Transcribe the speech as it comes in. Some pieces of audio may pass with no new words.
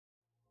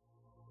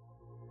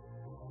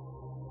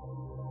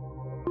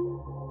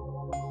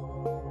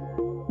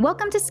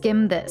Welcome to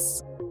Skim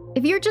This.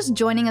 If you're just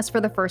joining us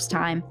for the first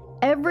time,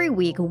 every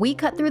week we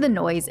cut through the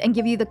noise and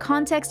give you the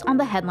context on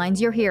the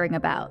headlines you're hearing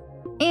about,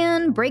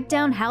 and break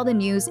down how the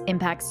news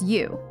impacts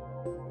you.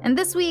 And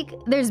this week,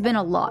 there's been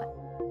a lot.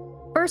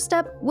 First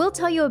up, we'll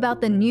tell you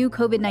about the new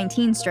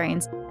COVID-19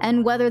 strains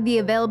and whether the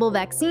available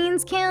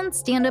vaccines can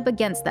stand up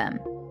against them.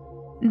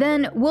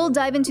 Then, we'll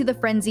dive into the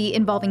frenzy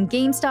involving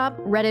GameStop,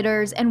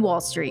 Redditors, and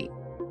Wall Street.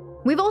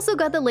 We've also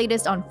got the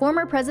latest on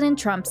former President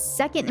Trump's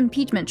second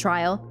impeachment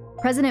trial,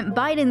 President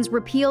Biden's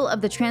repeal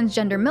of the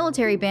transgender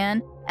military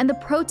ban, and the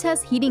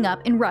protests heating up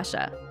in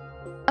Russia.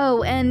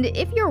 Oh, and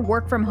if your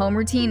work-from-home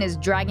routine is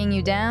dragging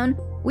you down,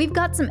 we've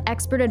got some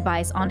expert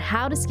advice on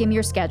how to skim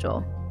your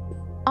schedule.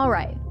 All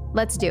right,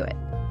 let's do it.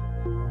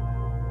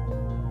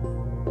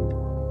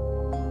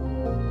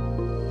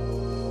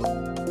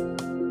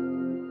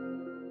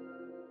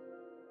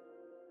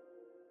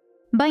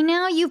 By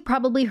now, you've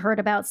probably heard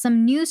about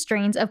some new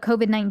strains of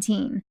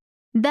COVID-19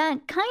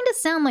 that kind of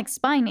sound like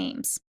spy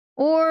names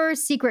or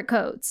secret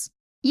codes.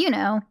 You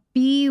know,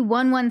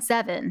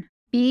 B117,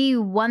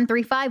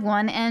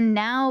 B1351, and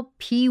now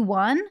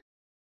P1?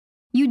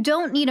 You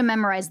don't need to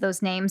memorize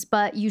those names,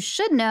 but you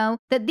should know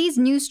that these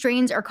new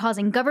strains are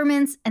causing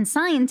governments and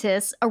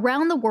scientists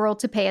around the world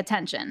to pay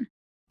attention,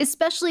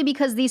 especially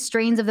because these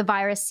strains of the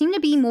virus seem to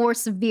be more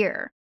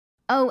severe.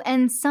 Oh,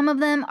 and some of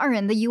them are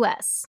in the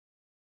US.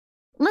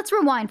 Let's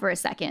rewind for a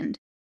second.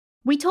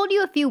 We told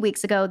you a few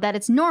weeks ago that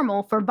it's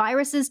normal for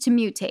viruses to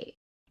mutate,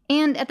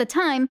 and at the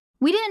time,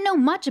 we didn't know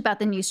much about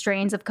the new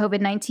strains of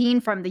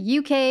COVID-19 from the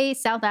UK,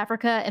 South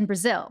Africa, and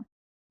Brazil.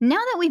 Now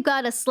that we've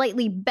got a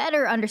slightly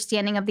better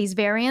understanding of these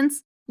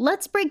variants,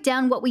 let's break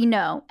down what we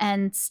know,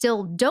 and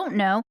still don't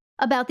know,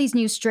 about these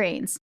new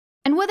strains,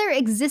 and whether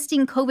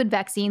existing COVID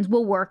vaccines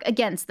will work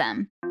against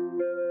them.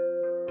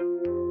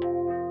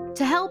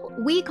 To help,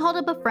 we called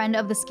up a friend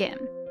of the Skim,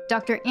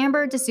 Dr.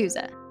 Amber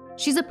D'Souza.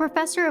 She's a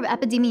professor of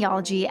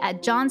epidemiology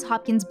at Johns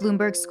Hopkins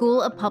Bloomberg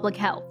School of Public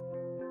Health.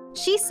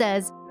 She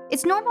says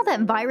it's normal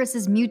that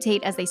viruses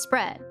mutate as they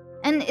spread,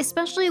 and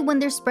especially when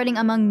they're spreading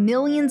among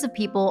millions of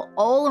people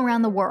all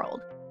around the world.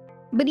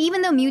 But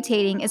even though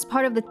mutating is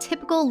part of the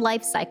typical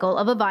life cycle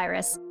of a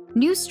virus,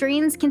 new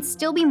strains can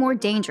still be more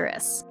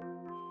dangerous.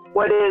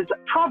 What is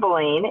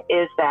troubling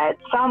is that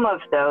some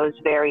of those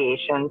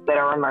variations that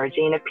are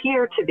emerging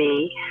appear to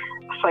be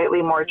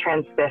slightly more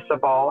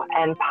transmissible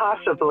and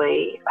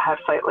possibly have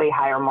slightly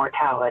higher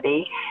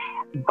mortality,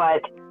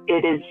 but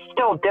it is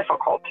still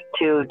difficult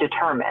to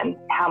determine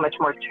how much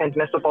more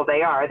transmissible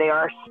they are. They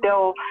are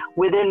still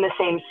within the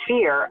same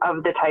sphere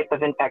of the type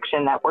of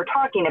infection that we're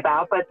talking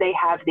about, but they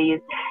have these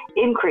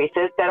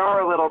increases that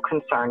are a little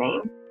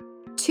concerning.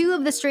 Two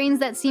of the strains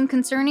that seem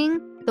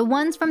concerning, the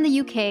ones from the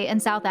UK and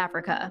South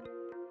Africa.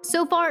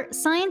 So far,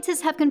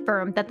 scientists have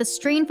confirmed that the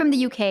strain from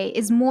the UK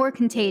is more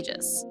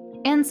contagious,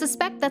 and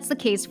suspect that's the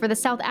case for the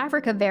South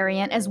Africa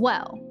variant as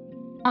well.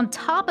 On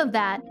top of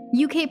that,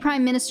 UK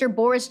Prime Minister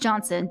Boris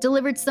Johnson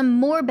delivered some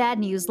more bad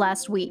news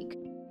last week.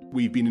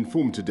 We've been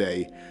informed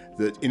today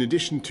that in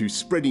addition to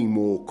spreading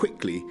more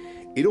quickly,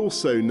 it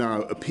also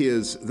now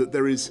appears that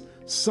there is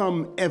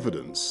some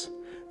evidence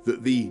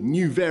that the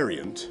new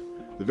variant,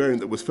 the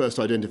variant that was first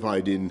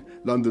identified in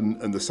London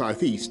and the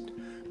South East,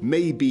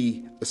 may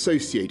be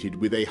associated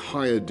with a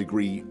higher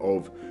degree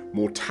of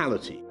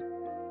mortality.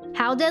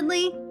 How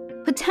deadly?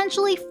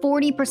 Potentially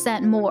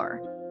 40%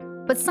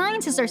 more. But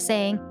scientists are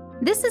saying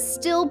this is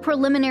still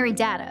preliminary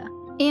data,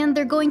 and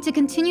they're going to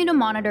continue to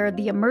monitor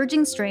the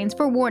emerging strains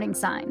for warning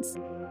signs.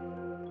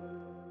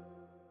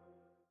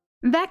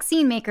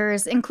 Vaccine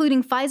makers,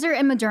 including Pfizer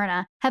and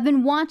Moderna, have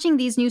been watching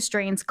these new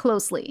strains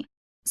closely.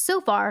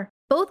 So far,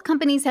 both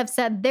companies have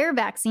said their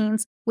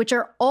vaccines, which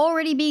are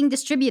already being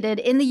distributed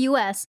in the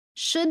US,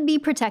 should be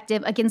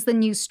protective against the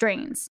new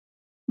strains.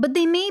 But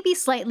they may be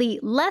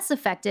slightly less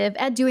effective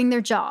at doing their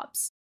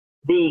jobs.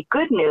 The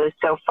good news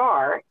so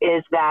far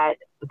is that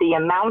the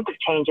amount of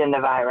change in the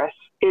virus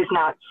is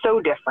not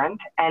so different,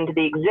 and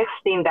the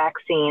existing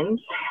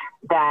vaccines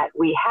that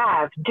we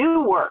have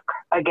do work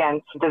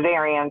against the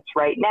variants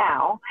right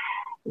now.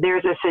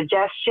 There's a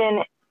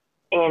suggestion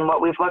in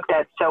what we've looked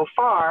at so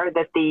far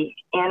that the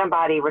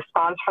antibody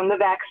response from the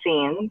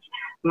vaccines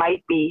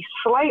might be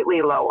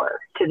slightly lower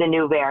to the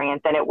new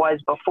variant than it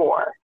was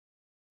before.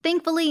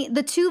 Thankfully,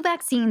 the two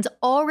vaccines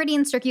already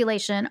in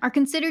circulation are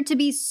considered to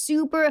be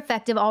super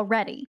effective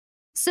already.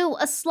 So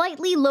a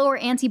slightly lower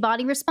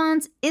antibody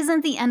response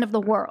isn't the end of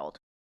the world.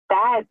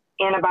 That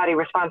antibody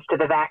response to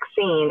the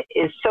vaccine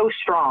is so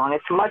strong.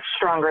 It's much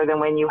stronger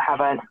than when you have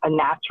a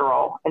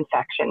natural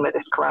infection with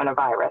this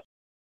coronavirus.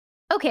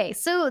 Okay,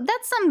 so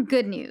that's some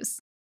good news.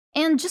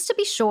 And just to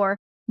be sure,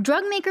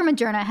 drug maker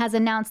Moderna has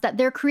announced that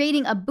they're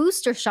creating a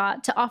booster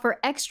shot to offer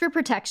extra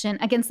protection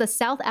against the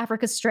South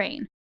Africa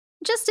strain,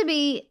 just to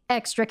be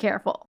extra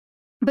careful.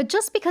 But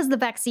just because the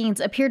vaccines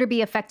appear to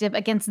be effective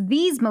against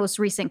these most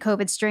recent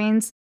COVID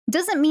strains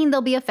doesn't mean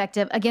they'll be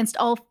effective against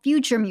all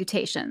future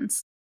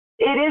mutations.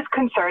 It is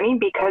concerning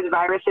because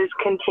viruses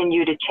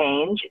continue to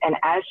change, and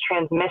as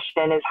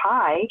transmission is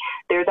high,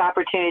 there's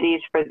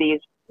opportunities for these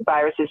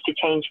viruses to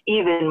change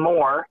even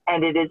more,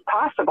 and it is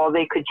possible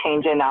they could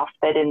change enough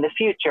that in the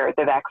future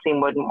the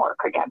vaccine wouldn't work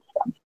against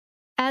them.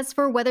 As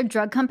for whether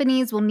drug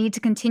companies will need to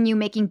continue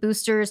making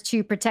boosters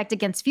to protect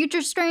against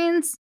future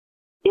strains,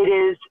 it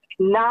is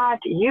not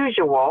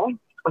usual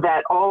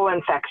that all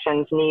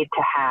infections need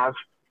to have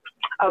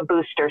a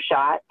booster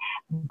shot,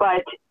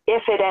 but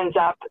if it ends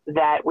up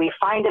that we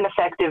find an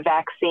effective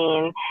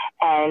vaccine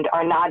and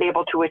are not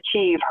able to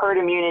achieve herd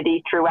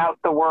immunity throughout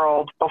the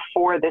world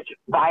before this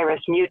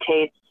virus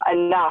mutates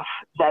enough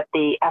that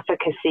the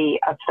efficacy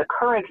of the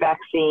current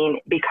vaccine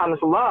becomes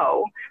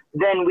low,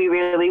 then we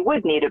really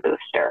would need a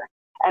booster.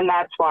 And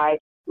that's why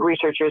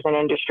researchers and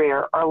industry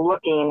are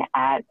looking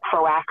at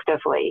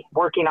proactively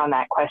working on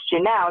that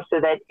question now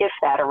so that if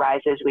that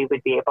arises, we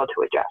would be able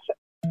to address it.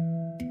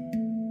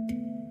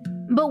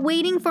 But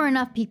waiting for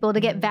enough people to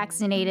get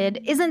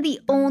vaccinated isn't the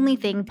only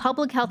thing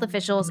public health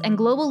officials and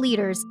global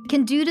leaders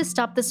can do to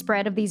stop the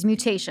spread of these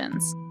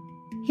mutations.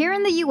 Here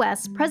in the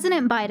US,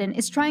 President Biden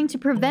is trying to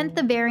prevent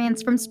the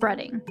variants from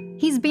spreading.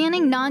 He's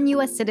banning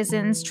non-US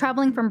citizens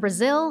traveling from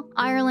Brazil,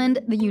 Ireland,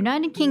 the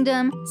United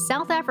Kingdom,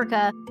 South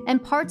Africa,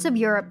 and parts of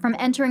Europe from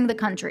entering the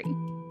country.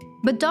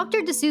 But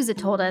Dr. D'Souza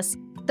told us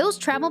those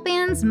travel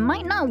bans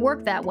might not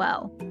work that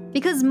well,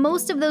 because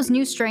most of those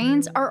new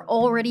strains are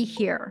already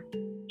here.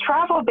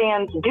 Travel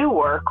bans do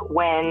work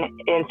when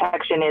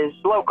infection is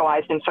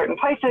localized in certain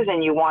places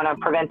and you want to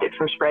prevent it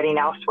from spreading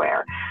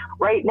elsewhere.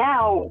 Right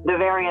now, the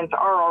variants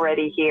are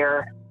already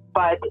here,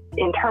 but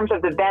in terms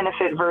of the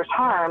benefit versus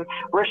harm,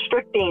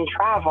 restricting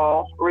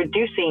travel,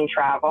 reducing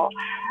travel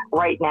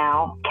right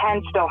now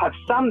can still have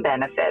some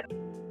benefit.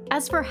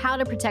 As for how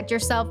to protect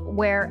yourself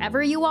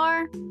wherever you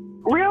are,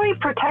 really,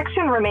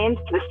 protection remains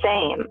the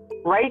same.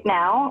 Right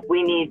now,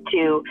 we need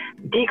to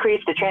decrease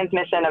the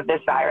transmission of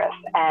this virus.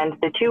 And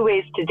the two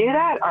ways to do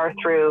that are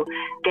through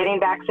getting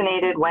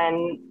vaccinated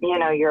when,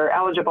 you're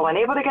eligible and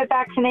able to get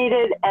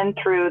vaccinated, and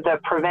through the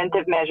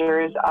preventive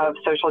measures of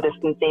social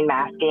distancing,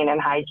 masking, and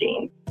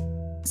hygiene.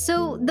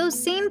 So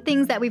those same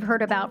things that we've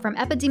heard about from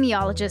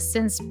epidemiologists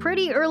since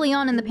pretty early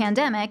on in the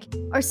pandemic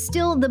are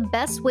still the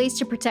best ways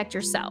to protect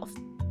yourself,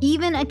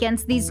 even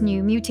against these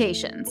new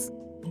mutations.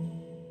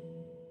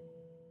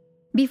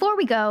 Before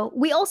we go,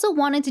 we also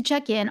wanted to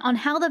check in on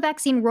how the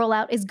vaccine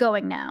rollout is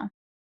going now.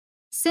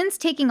 Since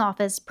taking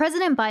office,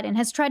 President Biden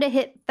has tried to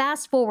hit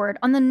fast forward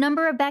on the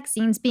number of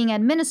vaccines being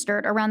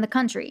administered around the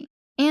country,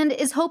 and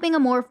is hoping a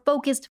more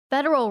focused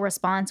federal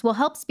response will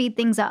help speed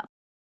things up.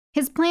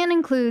 His plan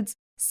includes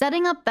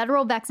setting up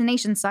federal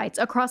vaccination sites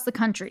across the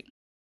country,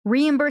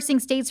 reimbursing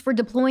states for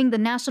deploying the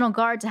National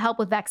Guard to help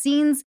with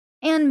vaccines,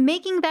 and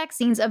making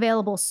vaccines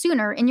available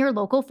sooner in your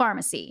local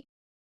pharmacy.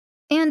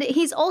 And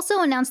he's also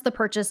announced the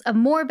purchase of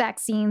more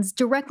vaccines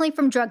directly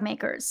from drug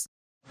makers.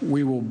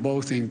 We will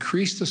both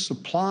increase the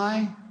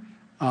supply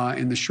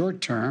in the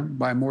short term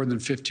by more than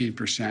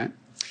 15%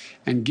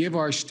 and give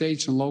our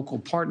states and local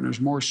partners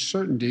more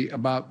certainty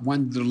about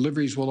when the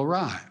deliveries will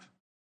arrive.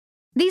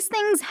 These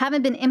things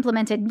haven't been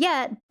implemented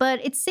yet, but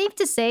it's safe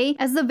to say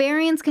as the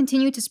variants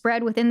continue to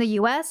spread within the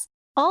US,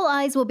 all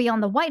eyes will be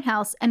on the White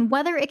House and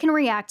whether it can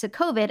react to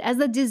COVID as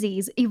the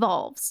disease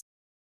evolves.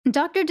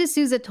 Dr.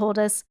 D'Souza told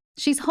us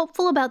she's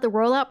hopeful about the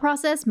rollout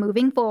process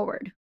moving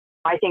forward.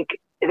 I think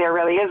there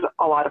really is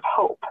a lot of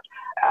hope.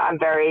 I'm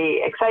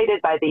very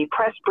excited by the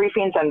press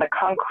briefings and the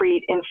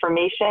concrete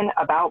information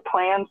about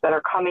plans that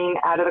are coming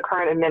out of the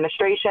current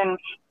administration,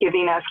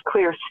 giving us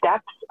clear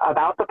steps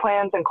about the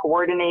plans and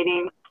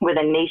coordinating with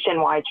a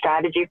nationwide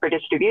strategy for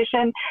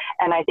distribution.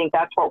 And I think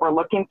that's what we're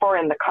looking for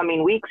in the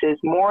coming weeks is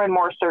more and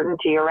more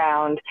certainty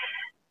around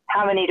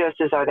how many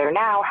doses are there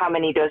now? How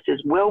many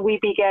doses will we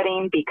be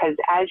getting? Because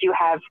as you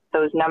have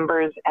those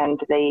numbers and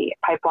the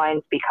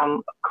pipelines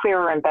become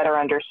clearer and better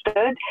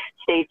understood,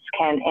 states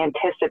can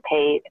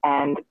anticipate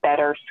and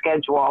better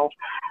schedule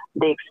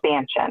the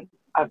expansion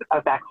of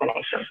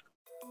vaccination.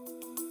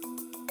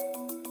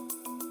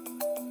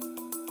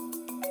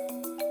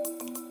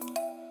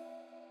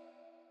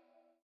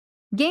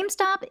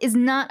 GameStop is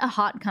not a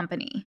hot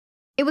company.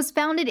 It was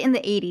founded in the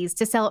 80s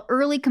to sell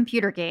early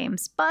computer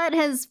games, but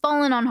has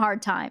fallen on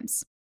hard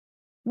times.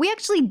 We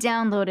actually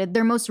downloaded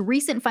their most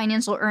recent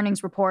financial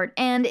earnings report,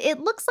 and it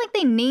looks like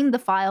they named the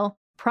file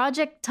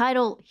Project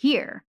Title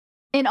Here,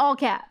 in all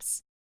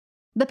caps.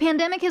 The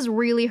pandemic has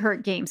really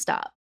hurt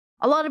GameStop.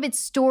 A lot of its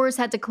stores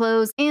had to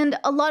close, and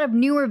a lot of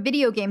newer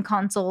video game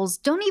consoles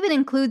don't even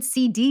include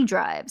CD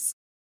drives,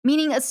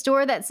 meaning a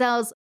store that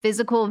sells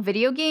physical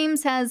video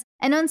games has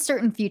an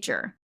uncertain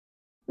future.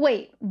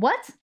 Wait,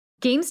 what?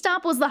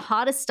 GameStop was the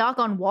hottest stock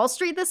on Wall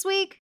Street this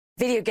week?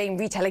 Video game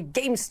retailer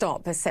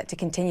GameStop is set to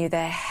continue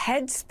their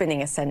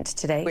head-spinning ascent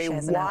today.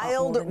 A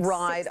wild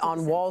ride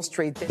on Wall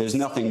Street. There's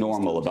nothing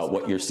normal about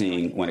what you're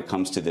seeing when it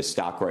comes to this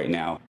stock right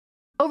now.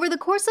 Over the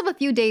course of a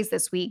few days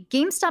this week,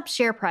 GameStop's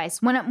share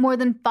price went up more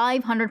than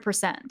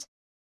 500%.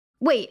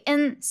 Wait,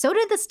 and so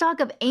did the stock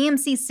of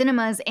AMC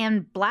Cinemas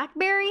and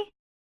BlackBerry?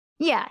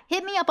 Yeah,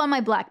 hit me up on my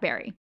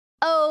BlackBerry.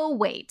 Oh,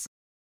 wait.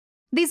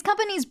 These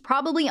companies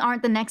probably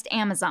aren't the next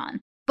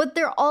Amazon, but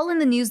they're all in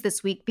the news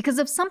this week because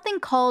of something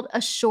called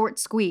a short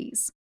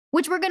squeeze,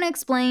 which we're going to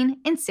explain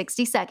in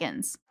 60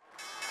 seconds.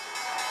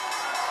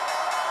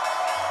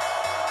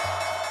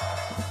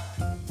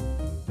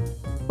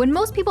 When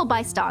most people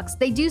buy stocks,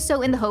 they do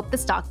so in the hope the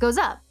stock goes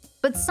up.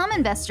 But some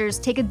investors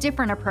take a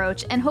different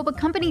approach and hope a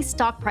company's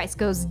stock price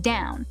goes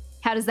down.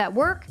 How does that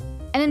work?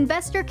 An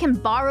investor can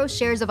borrow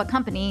shares of a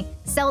company,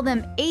 sell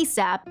them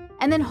ASAP,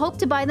 and then hope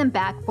to buy them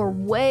back for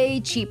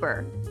way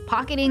cheaper,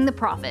 pocketing the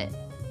profit.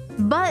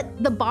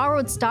 But the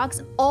borrowed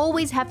stocks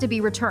always have to be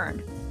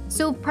returned.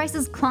 So if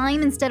prices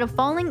climb instead of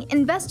falling,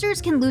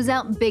 investors can lose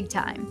out big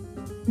time.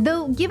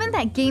 Though, given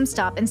that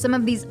GameStop and some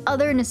of these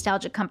other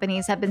nostalgic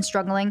companies have been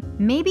struggling,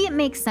 maybe it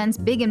makes sense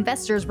big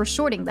investors were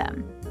shorting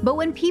them. But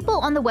when people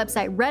on the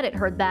website Reddit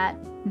heard that,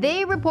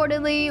 they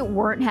reportedly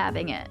weren't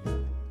having it.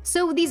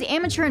 So these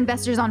amateur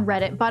investors on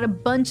Reddit bought a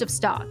bunch of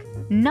stock.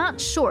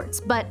 Not shorts,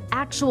 but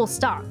actual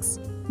stocks,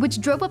 which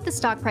drove up the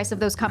stock price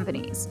of those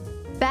companies.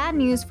 Bad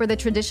news for the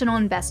traditional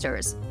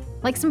investors,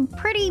 like some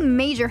pretty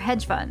major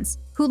hedge funds,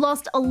 who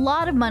lost a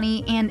lot of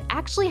money and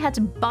actually had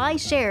to buy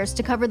shares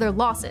to cover their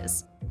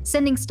losses,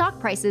 sending stock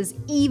prices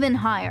even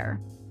higher.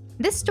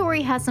 This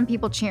story has some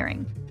people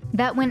cheering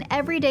that when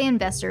everyday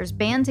investors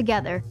band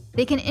together,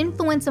 they can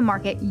influence a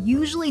market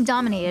usually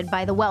dominated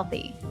by the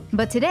wealthy.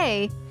 But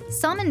today,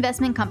 some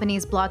investment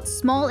companies blocked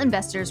small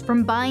investors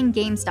from buying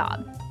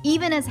GameStop,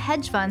 even as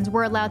hedge funds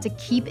were allowed to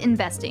keep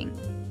investing.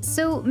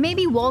 So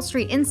maybe Wall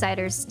Street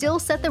insiders still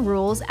set the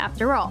rules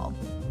after all.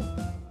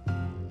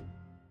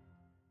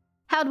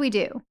 How'd we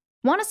do?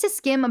 Want us to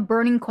skim a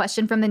burning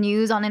question from the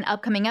news on an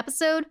upcoming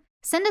episode?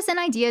 Send us an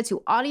idea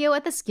to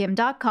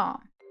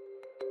audio@theskim.com.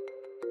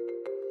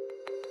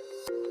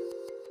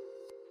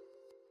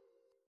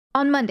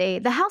 On Monday,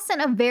 the House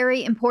sent a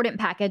very important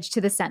package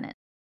to the Senate,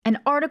 an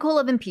article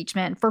of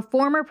impeachment for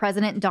former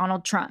President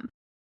Donald Trump.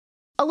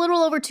 A little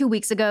over 2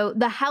 weeks ago,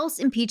 the House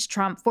impeached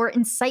Trump for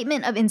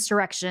incitement of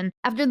insurrection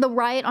after the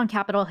riot on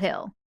Capitol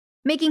Hill,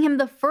 making him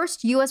the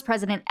first U.S.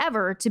 president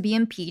ever to be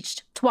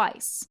impeached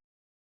twice.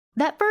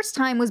 That first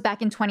time was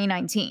back in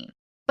 2019,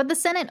 but the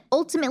Senate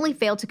ultimately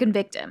failed to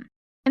convict him.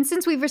 And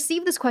since we've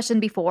received this question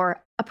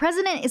before, a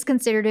president is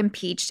considered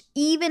impeached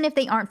even if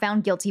they aren't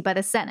found guilty by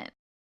the Senate.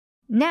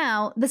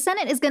 Now, the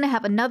Senate is going to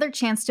have another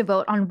chance to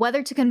vote on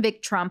whether to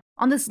convict Trump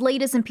on this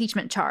latest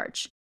impeachment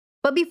charge.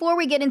 But before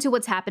we get into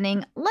what's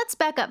happening, let's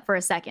back up for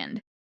a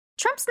second.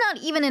 Trump's not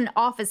even in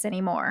office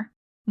anymore.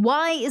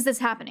 Why is this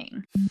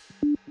happening?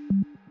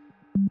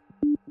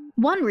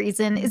 One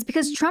reason is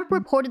because Trump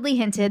reportedly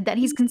hinted that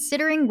he's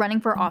considering running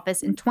for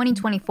office in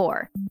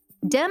 2024.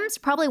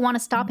 Dems probably want to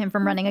stop him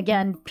from running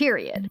again,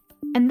 period.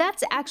 And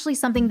that's actually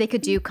something they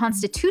could do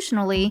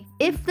constitutionally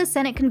if the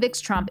Senate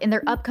convicts Trump in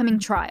their upcoming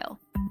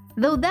trial.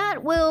 Though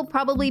that will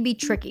probably be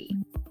tricky.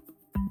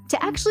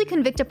 To actually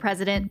convict a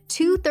president,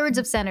 2/3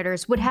 of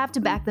senators would have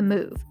to back the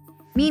move,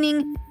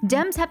 meaning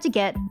Dems have to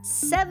get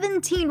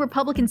 17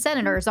 Republican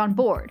senators on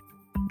board.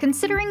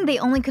 Considering they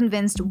only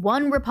convinced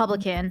one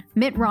Republican,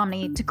 Mitt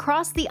Romney, to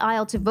cross the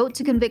aisle to vote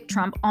to convict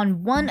Trump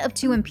on one of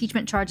 2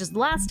 impeachment charges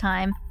last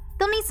time,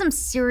 they'll need some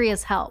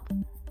serious help.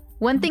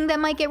 One thing that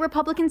might get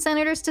Republican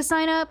senators to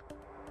sign up?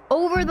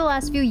 Over the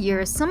last few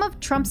years, some of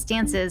Trump's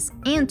stances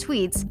and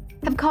tweets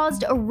have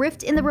caused a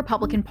rift in the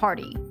Republican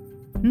Party,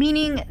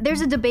 meaning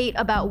there's a debate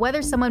about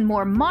whether someone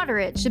more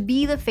moderate should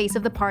be the face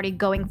of the party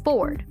going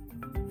forward.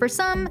 For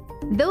some,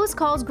 those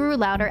calls grew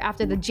louder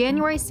after the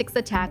January 6th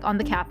attack on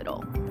the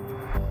Capitol.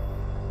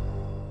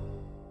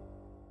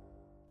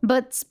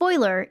 But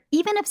spoiler,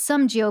 even if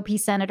some GOP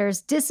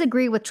senators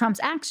disagree with Trump's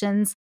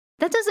actions,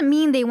 that doesn't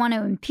mean they want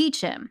to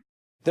impeach him.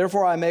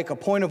 Therefore, I make a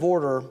point of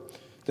order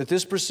that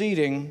this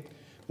proceeding,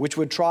 which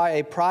would try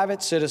a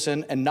private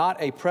citizen and not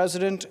a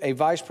president, a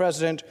vice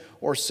president,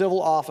 or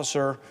civil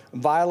officer,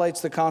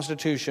 violates the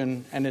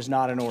Constitution and is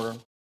not in order.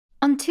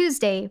 On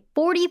Tuesday,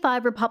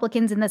 45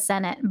 Republicans in the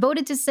Senate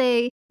voted to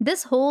say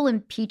this whole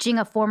impeaching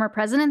a former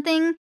president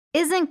thing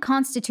isn't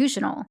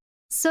constitutional.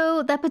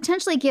 So that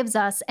potentially gives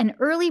us an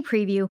early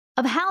preview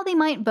of how they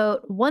might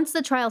vote once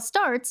the trial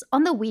starts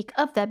on the week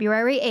of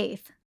February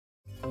 8th.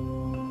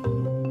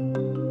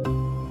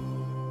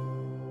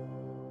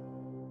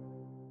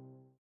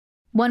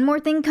 One more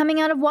thing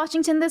coming out of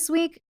Washington this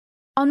week.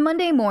 On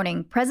Monday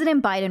morning,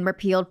 President Biden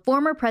repealed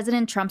former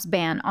President Trump's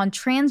ban on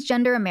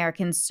transgender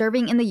Americans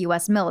serving in the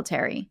U.S.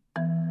 military.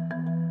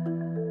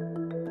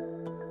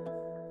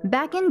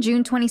 Back in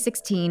June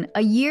 2016,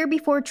 a year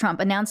before Trump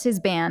announced his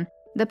ban,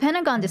 the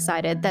Pentagon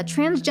decided that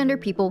transgender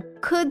people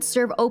could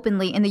serve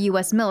openly in the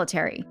U.S.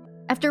 military,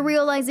 after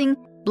realizing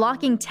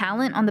blocking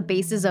talent on the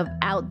basis of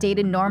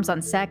outdated norms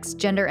on sex,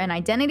 gender, and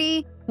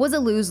identity was a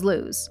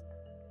lose-lose.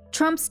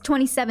 Trump's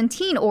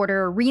 2017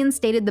 order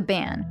reinstated the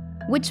ban,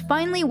 which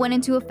finally went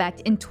into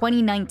effect in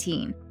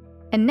 2019.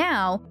 And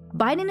now,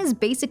 Biden is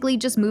basically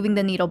just moving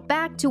the needle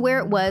back to where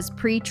it was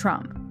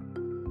pre-Trump.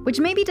 Which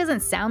maybe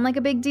doesn't sound like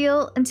a big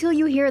deal until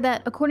you hear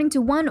that, according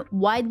to one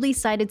widely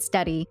cited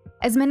study,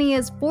 as many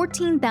as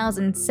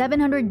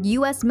 14,700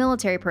 U.S.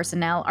 military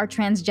personnel are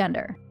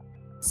transgender.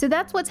 So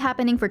that's what's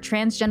happening for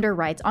transgender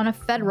rights on a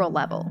federal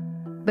level.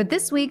 But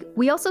this week,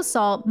 we also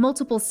saw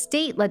multiple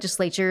state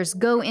legislatures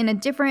go in a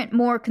different,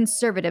 more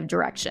conservative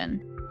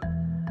direction.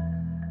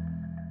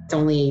 It's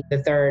only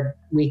the third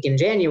week in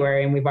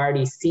January, and we've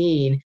already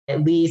seen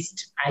at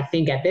least, I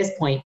think at this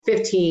point,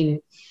 15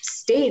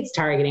 states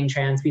targeting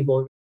trans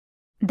people.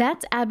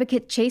 That's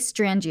advocate Chase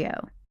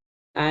Strangio.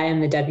 I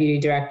am the Deputy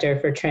Director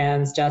for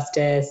Trans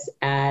Justice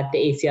at the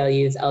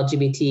ACLU's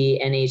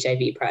LGBT and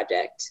HIV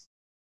Project.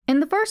 In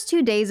the first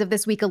 2 days of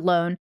this week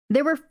alone,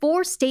 there were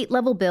 4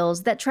 state-level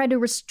bills that tried to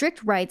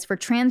restrict rights for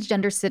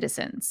transgender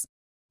citizens.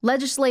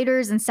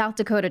 Legislators in South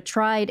Dakota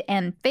tried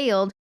and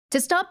failed to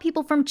stop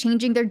people from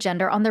changing their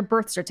gender on their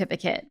birth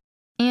certificate.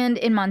 And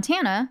in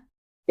Montana,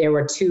 there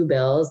were 2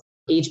 bills,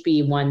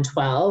 HB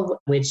 112,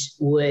 which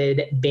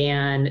would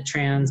ban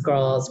trans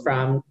girls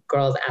from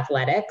girls'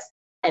 athletics,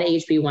 and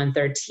HB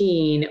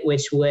 113,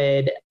 which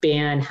would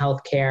ban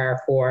healthcare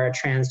for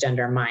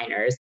transgender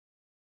minors.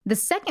 The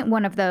second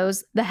one of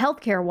those, the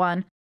healthcare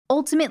one,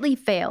 ultimately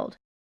failed.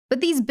 But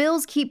these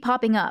bills keep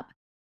popping up.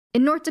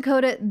 In North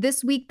Dakota,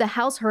 this week the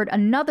House heard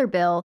another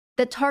bill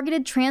that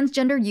targeted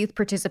transgender youth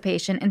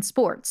participation in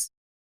sports.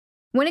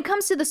 When it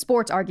comes to the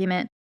sports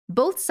argument,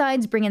 both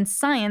sides bring in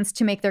science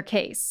to make their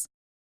case.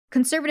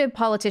 Conservative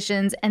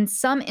politicians and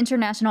some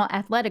international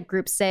athletic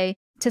groups say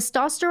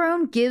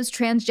testosterone gives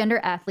transgender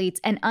athletes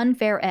an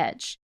unfair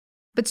edge.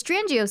 But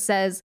Strangio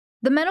says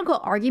the medical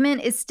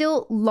argument is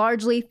still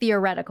largely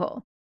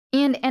theoretical.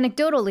 And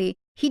anecdotally,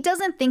 he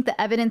doesn't think the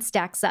evidence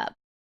stacks up.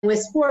 With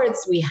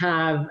sports, we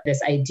have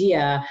this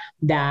idea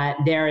that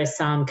there is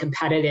some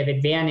competitive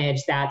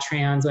advantage that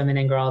trans women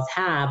and girls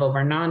have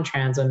over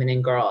non-trans women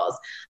and girls.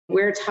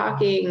 We're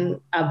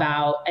talking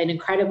about an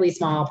incredibly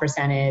small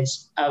percentage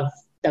of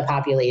the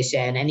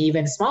population, and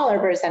even smaller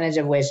percentage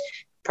of which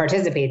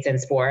participates in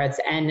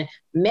sports, and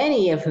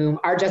many of whom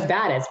are just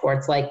bad at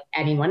sports like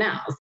anyone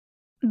else.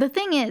 The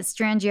thing is,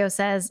 Strangio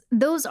says,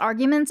 those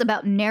arguments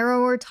about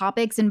narrower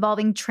topics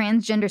involving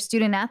transgender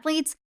student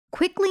athletes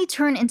quickly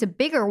turn into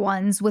bigger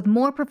ones with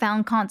more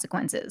profound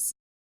consequences.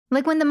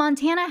 Like when the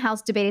Montana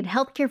House debated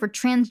healthcare for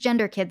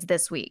transgender kids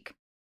this week.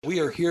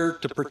 We are here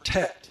to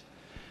protect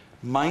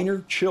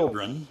minor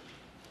children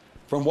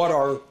from what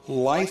are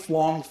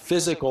lifelong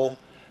physical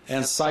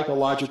and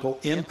psychological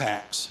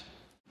impacts.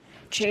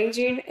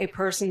 Changing a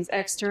person's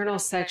external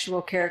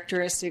sexual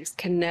characteristics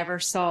can never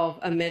solve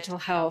a mental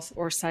health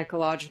or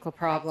psychological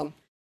problem.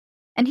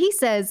 And he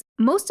says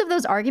most of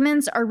those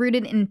arguments are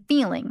rooted in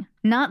feeling,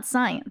 not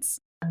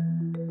science.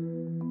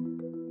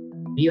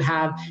 You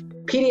have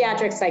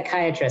pediatric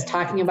psychiatrists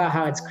talking about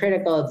how it's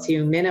critical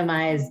to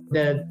minimize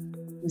the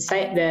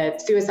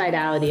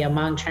suicidality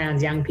among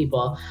trans young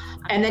people.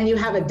 And then you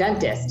have a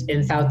dentist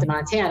in South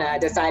Montana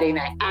deciding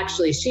that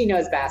actually she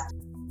knows best.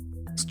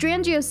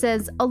 Strangio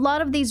says a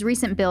lot of these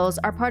recent bills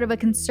are part of a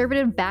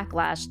conservative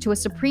backlash to a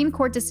Supreme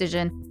Court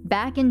decision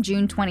back in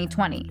June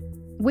 2020,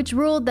 which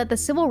ruled that the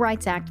Civil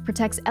Rights Act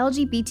protects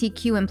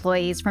LGBTQ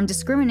employees from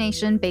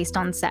discrimination based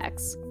on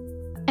sex.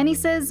 And he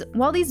says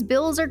while these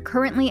bills are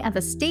currently at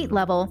the state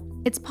level,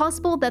 it's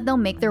possible that they'll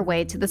make their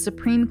way to the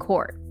Supreme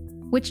Court,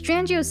 which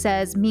Strangio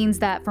says means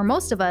that for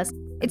most of us,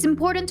 it's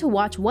important to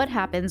watch what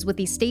happens with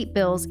these state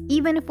bills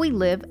even if we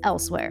live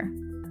elsewhere.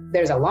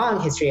 There's a long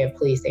history of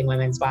policing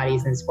women's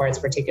bodies in sports,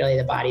 particularly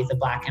the bodies of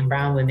Black and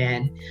brown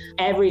women.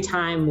 Every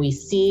time we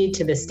cede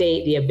to the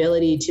state the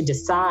ability to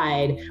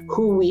decide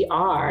who we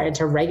are and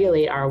to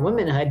regulate our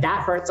womanhood,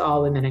 that hurts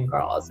all women and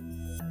girls.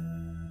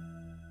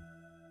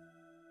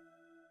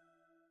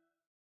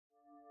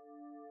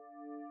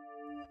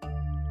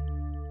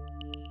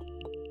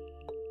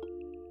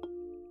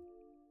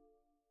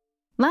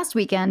 Last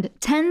weekend,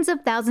 tens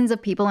of thousands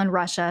of people in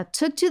Russia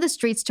took to the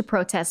streets to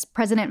protest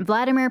President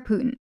Vladimir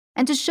Putin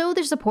and to show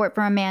their support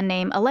for a man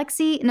named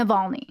Alexei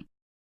Navalny.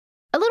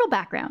 A little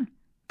background.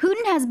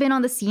 Putin has been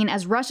on the scene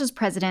as Russia's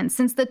president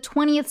since the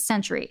 20th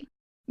century.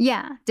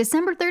 Yeah,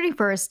 December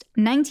 31st,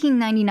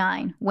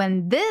 1999,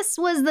 when this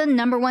was the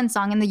 #1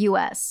 song in the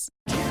US.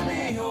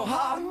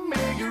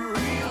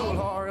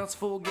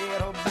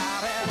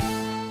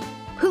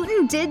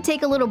 Putin did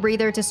take a little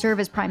breather to serve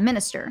as prime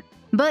minister,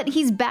 but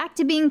he's back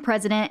to being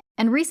president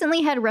and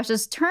recently had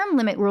Russia's term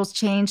limit rules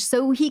changed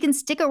so he can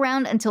stick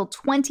around until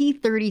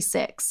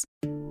 2036.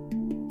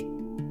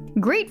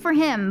 Great for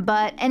him,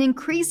 but an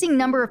increasing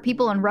number of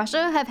people in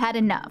Russia have had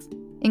enough,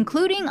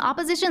 including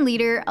opposition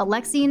leader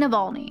Alexei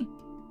Navalny.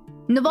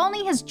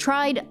 Navalny has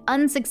tried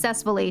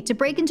unsuccessfully to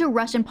break into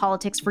Russian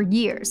politics for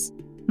years,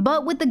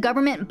 but with the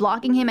government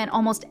blocking him at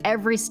almost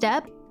every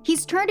step,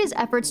 he's turned his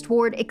efforts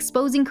toward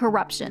exposing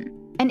corruption,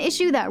 an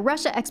issue that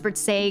Russia experts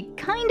say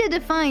kinda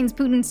defines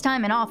Putin's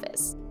time in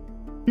office.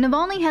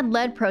 Navalny had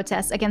led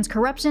protests against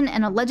corruption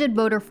and alleged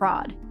voter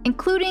fraud,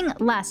 including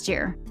last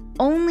year,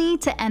 only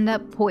to end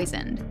up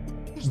poisoned.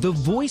 The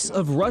voice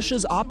of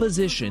Russia's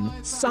opposition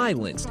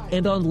silenced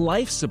and on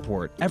life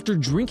support after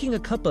drinking a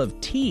cup of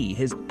tea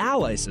his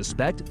allies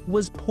suspect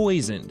was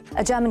poisoned.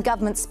 A German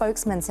government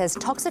spokesman says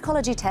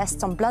toxicology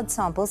tests on blood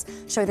samples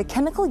show the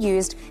chemical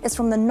used is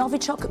from the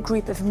Novichok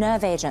group of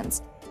nerve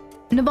agents.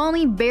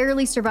 Navalny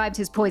barely survived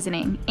his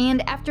poisoning,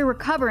 and after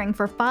recovering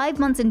for 5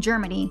 months in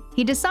Germany,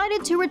 he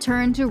decided to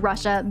return to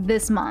Russia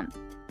this month.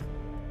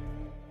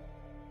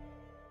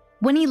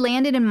 When he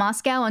landed in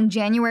Moscow on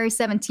January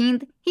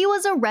 17th, he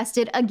was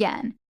arrested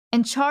again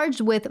and charged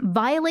with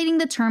violating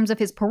the terms of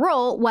his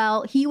parole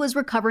while he was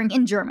recovering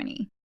in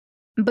Germany.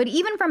 But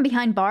even from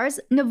behind bars,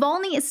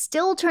 Navalny is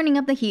still turning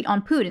up the heat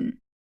on Putin.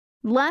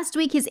 Last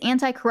week, his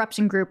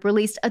anti-corruption group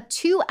released a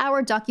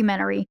 2-hour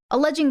documentary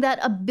alleging that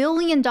a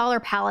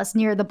billion-dollar palace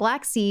near the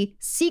Black Sea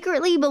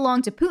secretly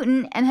belonged to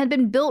Putin and had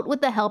been built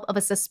with the help of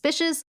a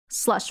suspicious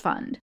slush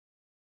fund.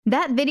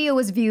 That video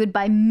was viewed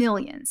by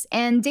millions,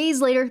 and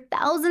days later,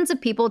 thousands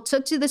of people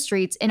took to the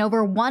streets in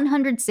over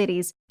 100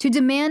 cities to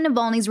demand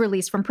Navalny's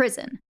release from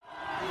prison.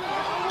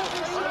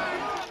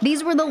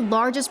 These were the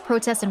largest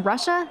protests in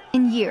Russia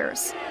in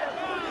years.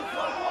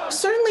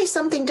 Certainly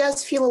something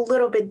does feel a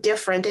little bit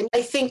different. And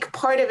I think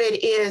part of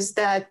it is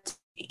that,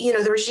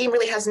 the regime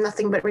really has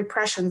nothing but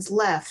repressions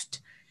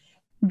left.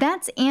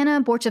 That's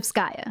Anna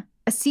Borchovskaya,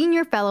 a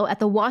senior fellow at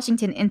the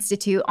Washington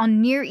Institute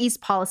on Near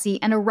East Policy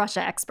and a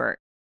Russia expert.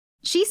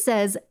 She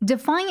says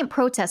defiant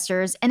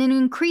protesters and an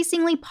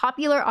increasingly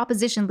popular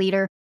opposition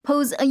leader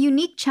pose a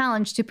unique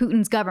challenge to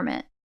Putin's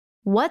government.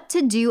 What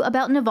to do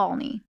about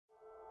Navalny?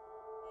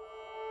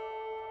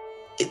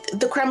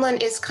 The Kremlin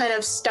is kind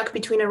of stuck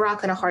between a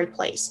rock and a hard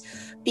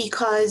place,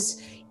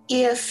 because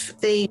if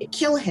they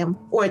kill him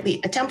or they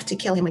attempt to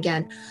kill him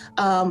again,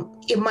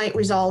 it might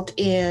result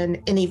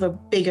in an even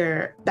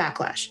bigger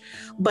backlash.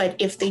 But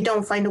if they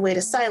don't find a way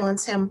to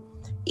silence him,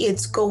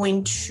 it's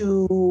going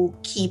to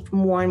keep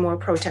more and more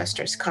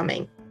protesters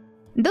coming.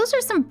 Those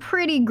are some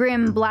pretty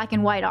grim black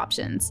and white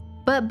options.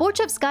 But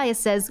Borchovskaya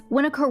says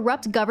when a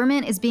corrupt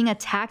government is being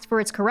attacked for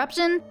its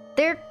corruption,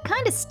 they're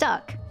kind of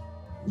stuck.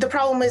 The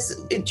problem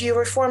is, do you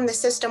reform the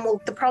system?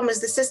 Well, the problem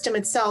is the system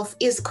itself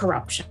is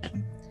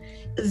corruption.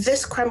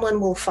 This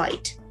Kremlin will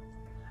fight.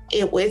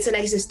 It's an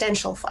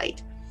existential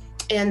fight.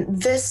 And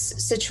this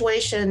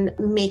situation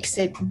makes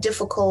it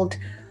difficult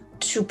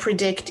to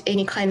predict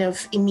any kind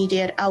of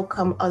immediate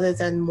outcome other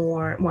than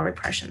more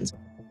repressions.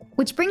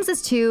 Which brings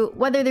us to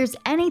whether there's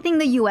anything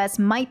the US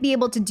might be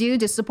able to do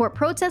to support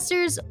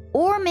protesters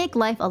or make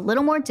life a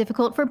little more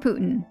difficult for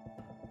Putin.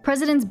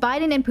 Presidents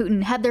Biden and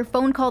Putin had their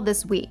phone call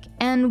this week,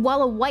 and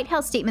while a White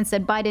House statement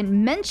said Biden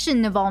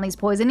mentioned Navalny's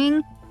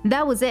poisoning,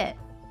 that was it.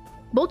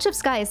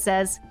 Bolchovskaya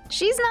says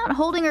she's not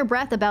holding her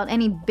breath about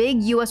any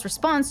big US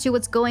response to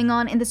what's going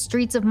on in the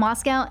streets of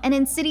Moscow and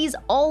in cities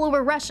all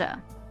over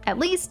Russia, at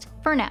least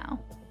for now.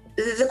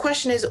 The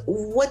question is,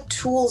 what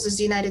tools is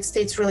the United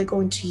States really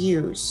going to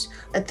use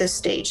at this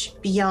stage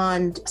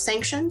beyond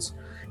sanctions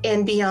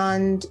and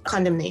beyond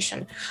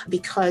condemnation?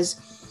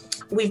 Because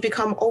we've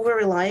become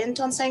over-reliant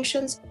on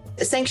sanctions.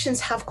 The sanctions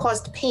have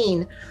caused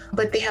pain,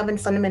 but they haven't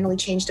fundamentally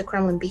changed the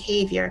Kremlin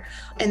behavior.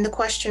 And the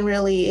question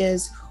really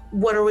is,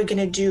 what are we going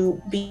to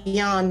do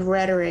beyond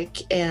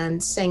rhetoric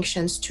and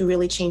sanctions to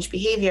really change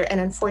behavior?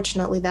 And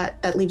unfortunately,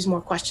 that leaves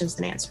more questions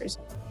than answers.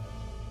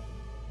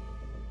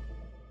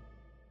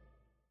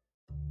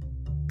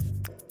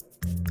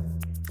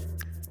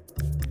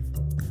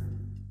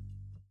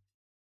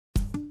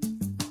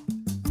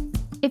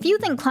 If you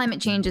think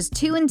climate change is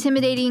too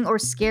intimidating or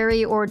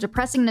scary or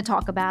depressing to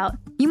talk about,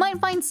 you might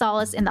find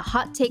solace in the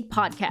Hot Take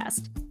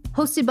podcast.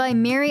 Hosted by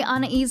Mary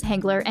Anais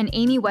Hegler and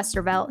Amy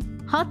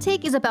Westervelt, Hot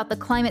Take is about the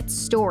climate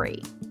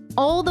story,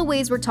 all the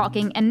ways we're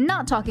talking and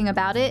not talking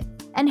about it,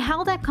 and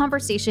how that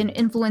conversation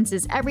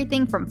influences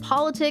everything from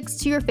politics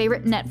to your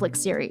favorite Netflix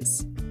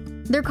series.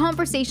 Their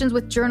conversations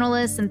with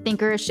journalists and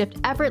thinkers shift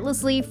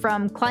effortlessly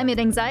from climate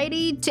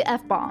anxiety to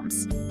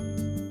F-bombs.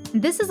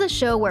 This is a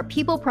show where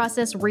people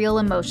process real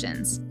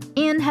emotions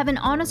and have an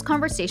honest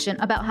conversation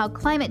about how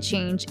climate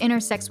change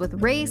intersects with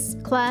race,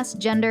 class,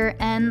 gender,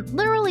 and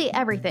literally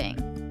everything.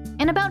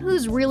 And about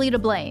who's really to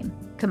blame,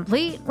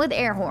 complete with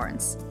air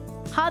horns.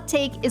 Hot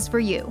Take is for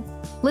you.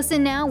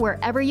 Listen now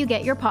wherever you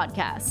get your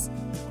podcasts.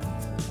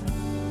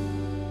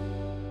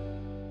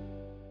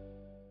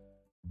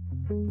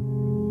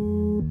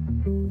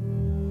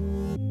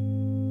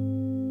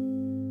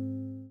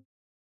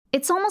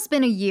 It's almost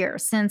been a year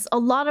since a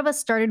lot of us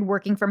started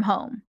working from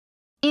home.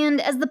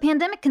 And as the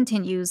pandemic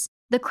continues,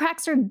 the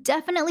cracks are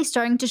definitely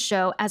starting to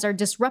show as our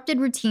disrupted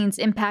routines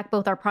impact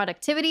both our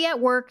productivity at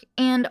work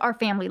and our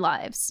family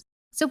lives.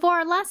 So for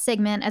our last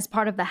segment as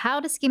part of the How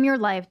to Skim Your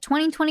Life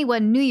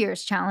 2021 New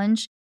Year's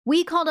Challenge,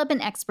 we called up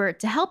an expert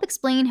to help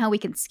explain how we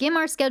can skim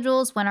our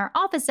schedules when our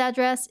office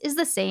address is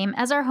the same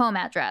as our home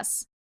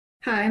address.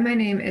 Hi, my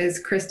name is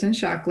Kristen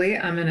Shockley.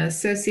 I'm an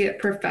associate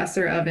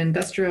professor of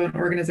industrial and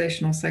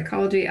organizational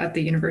psychology at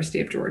the University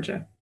of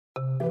Georgia.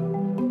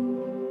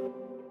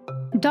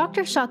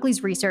 Dr.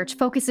 Shockley's research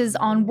focuses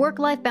on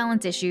work-life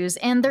balance issues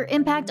and their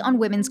impact on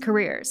women's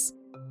careers.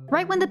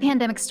 Right when the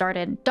pandemic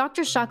started,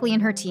 Dr. Shockley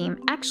and her team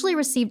actually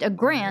received a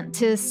grant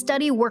to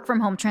study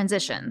work-from-home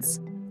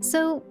transitions.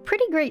 So,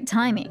 pretty great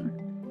timing.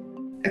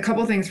 A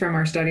couple things from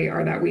our study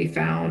are that we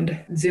found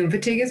Zoom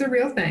fatigue is a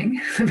real thing.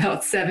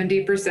 About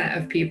 70%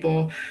 of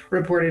people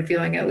reported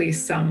feeling at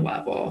least some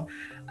level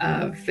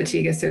of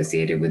fatigue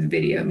associated with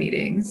video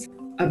meetings.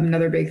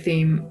 Another big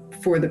theme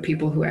for the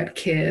people who had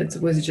kids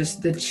was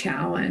just the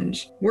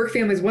challenge. Work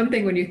family is one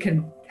thing when you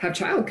can have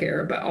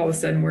childcare, but all of a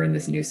sudden we're in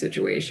this new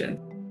situation.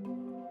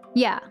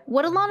 Yeah,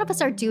 what a lot of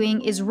us are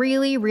doing is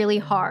really, really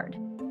hard.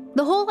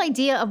 The whole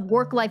idea of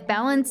work-life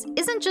balance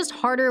isn't just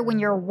harder when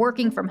you're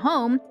working from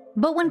home,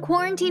 but when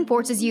quarantine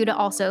forces you to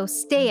also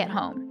stay at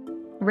home.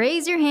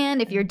 Raise your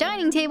hand if your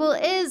dining table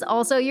is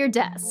also your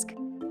desk.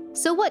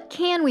 So what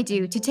can we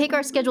do to take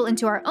our schedule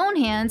into our own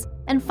hands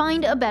and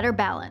find a better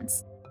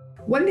balance?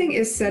 One thing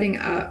is setting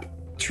up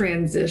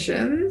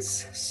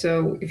transitions.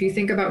 So if you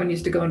think about when you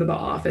used to go into the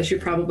office, you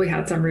probably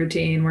had some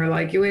routine where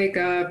like you wake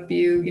up,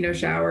 you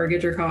shower,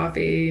 get your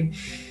coffee,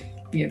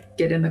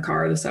 get in the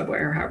car, the subway,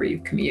 or however you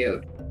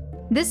commute.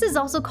 This is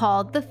also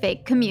called the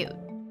fake commute.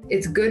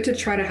 It's good to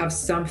try to have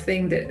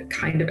something that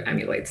kind of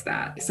emulates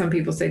that. Some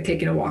people say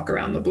taking a walk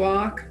around the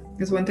block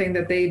is one thing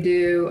that they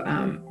do.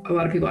 A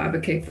lot of people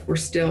advocate for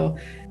still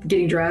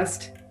getting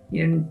dressed.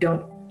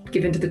 Don't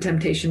give into the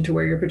temptation to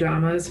wear your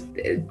pajamas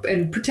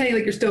and pretending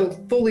like you're still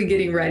fully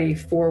getting ready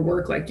for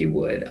work like you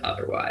would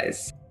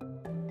otherwise.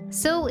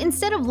 So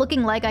instead of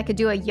looking like I could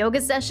do a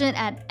yoga session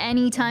at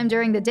any time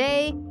during the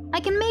day, I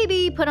can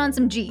maybe put on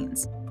some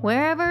jeans,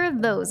 wherever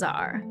those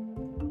are.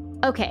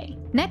 Okay,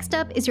 next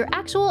up is your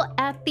actual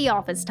at the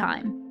office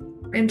time.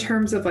 In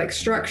terms of like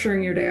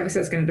structuring your day,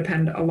 obviously that's going to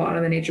depend a lot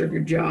on the nature of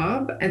your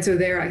job. And so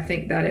there, I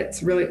think that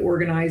it's really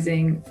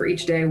organizing for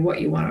each day what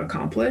you want to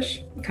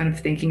accomplish, kind of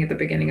thinking at the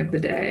beginning of the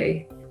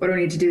day, what do I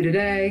need to do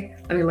today?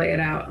 Let me lay it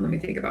out and let me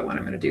think about when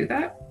I'm going to do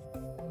that.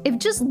 If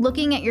just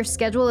looking at your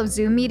schedule of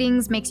Zoom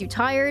meetings makes you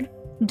tired,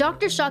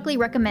 Dr. Shockley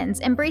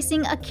recommends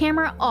embracing a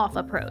camera off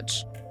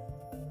approach.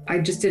 I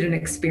just did an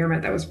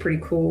experiment that was pretty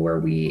cool where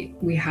we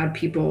had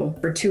people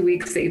for 2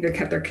 weeks, they either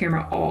kept their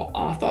camera all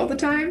off all the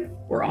time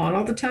or on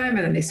all the time,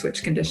 and then they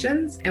switched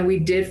conditions. And we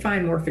did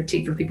find more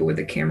fatigue for people with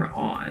the camera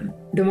on.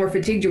 The more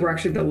fatigued you were,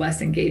 actually, the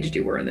less engaged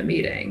you were in the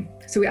meeting.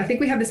 So I think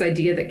we have this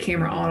idea that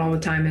camera on all the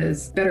time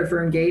is better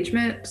for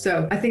engagement.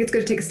 So I think it's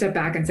good to take a step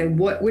back and say,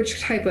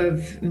 which type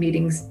of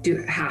meetings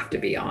do have to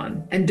be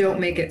on? And don't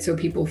make it so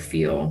people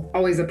feel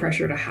always the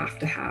pressure to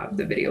have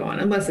the video on,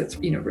 unless it's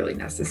really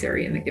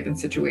necessary in the given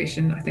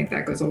situation. I think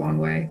that goes a long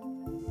way.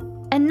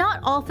 And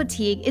not all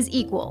fatigue is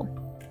equal.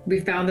 We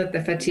found that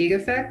the fatigue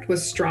effect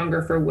was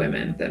stronger for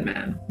women than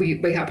men. We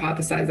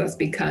hypothesized that's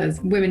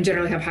because women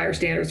generally have higher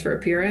standards for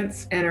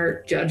appearance and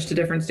are judged to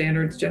different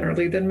standards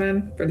generally than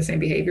men for the same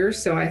behaviors.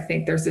 So I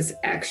think there's this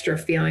extra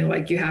feeling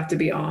like you have to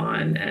be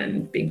on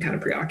and being kind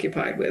of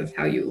preoccupied with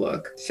how you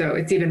look. So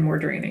it's even more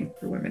draining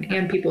for women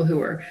and people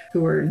who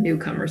are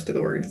newcomers to the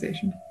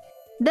organization.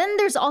 Then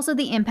there's also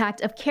the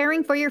impact of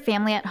caring for your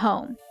family at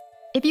home.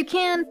 If you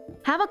can,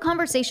 have a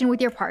conversation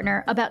with your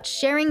partner about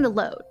sharing the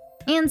load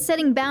and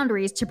setting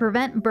boundaries to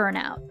prevent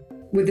burnout.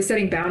 With the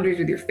setting boundaries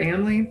with your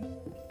family,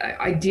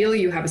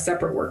 ideally you have a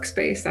separate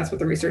workspace. That's what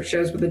the research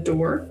shows with a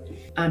door.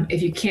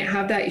 If you can't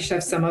have that, you should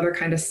have some other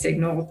kind of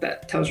signal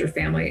that tells your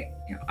family,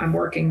 I'm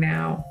working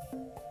now,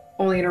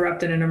 only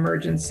interrupt in an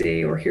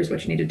emergency, or here's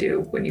what you need to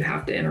do when you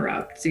have to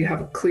interrupt. So you have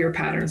a clear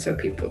pattern so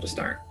people just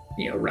aren't,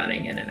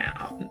 running in and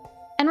out.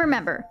 And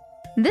remember,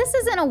 this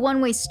isn't a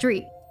one-way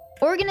street.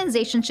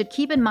 Organizations should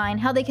keep in mind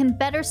how they can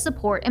better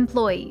support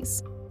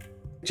employees.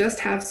 Just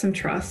have some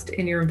trust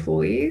in your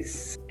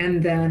employees.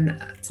 And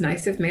then it's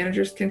nice if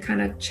managers can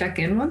kind of check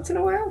in once in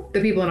a while.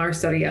 The people in our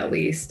study, at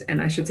least, and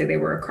I should say they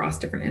were across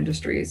different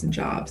industries and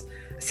jobs,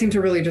 seem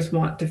to really just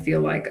want to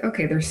feel like,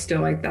 okay, there's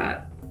still like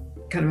that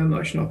kind of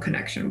emotional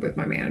connection with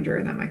my manager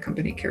and that my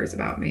company cares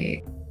about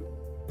me.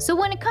 So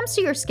when it comes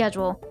to your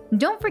schedule,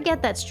 don't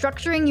forget that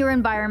structuring your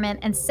environment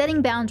and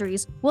setting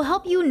boundaries will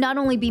help you not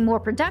only be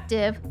more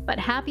productive, but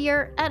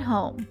happier at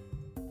home.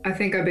 I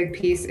think a big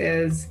piece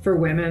is for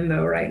women,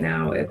 though, right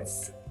now,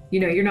 it's,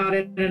 you're not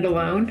in it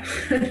alone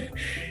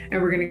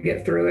and we're going to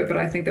get through it. But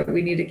I think that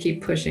we need to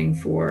keep pushing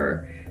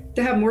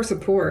to have more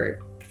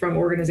support from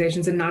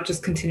organizations and not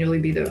just continually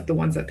be the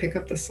ones that pick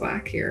up the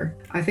slack here.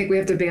 I think we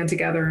have to band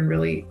together and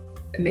really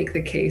make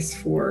the case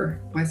for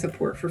why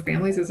support for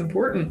families is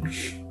important.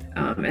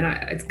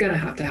 It's going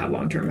to have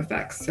long-term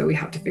effects. So we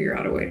have to figure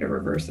out a way to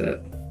reverse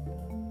it.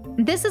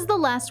 This is the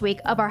last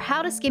week of our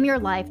How to Skim Your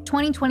Life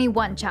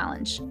 2021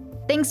 challenge.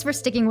 Thanks for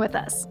sticking with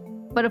us.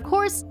 But of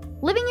course,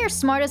 living your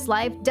smartest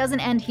life doesn't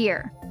end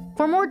here.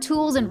 For more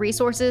tools and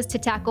resources to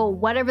tackle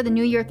whatever the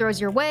new year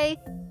throws your way,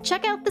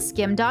 check out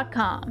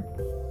theskim.com.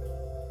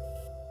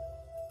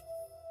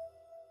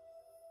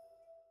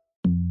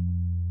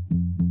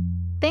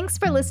 Thanks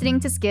for listening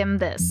to Skim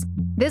This.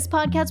 This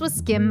podcast was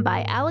skimmed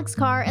by Alex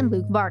Carr and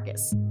Luke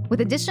Vargas,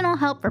 with additional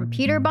help from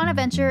Peter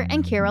Bonaventure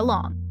and Kira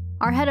Long.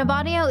 Our head of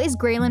audio is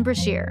Graylin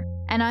Brashear,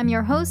 and I'm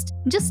your host,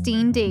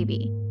 Justine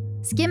Davey.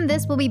 Skim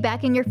This will be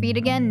back in your feed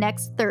again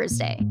next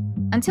Thursday.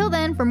 Until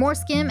then, for more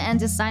Skim and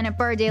to sign up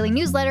for our daily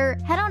newsletter,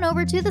 head on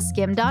over to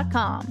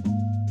theskim.com.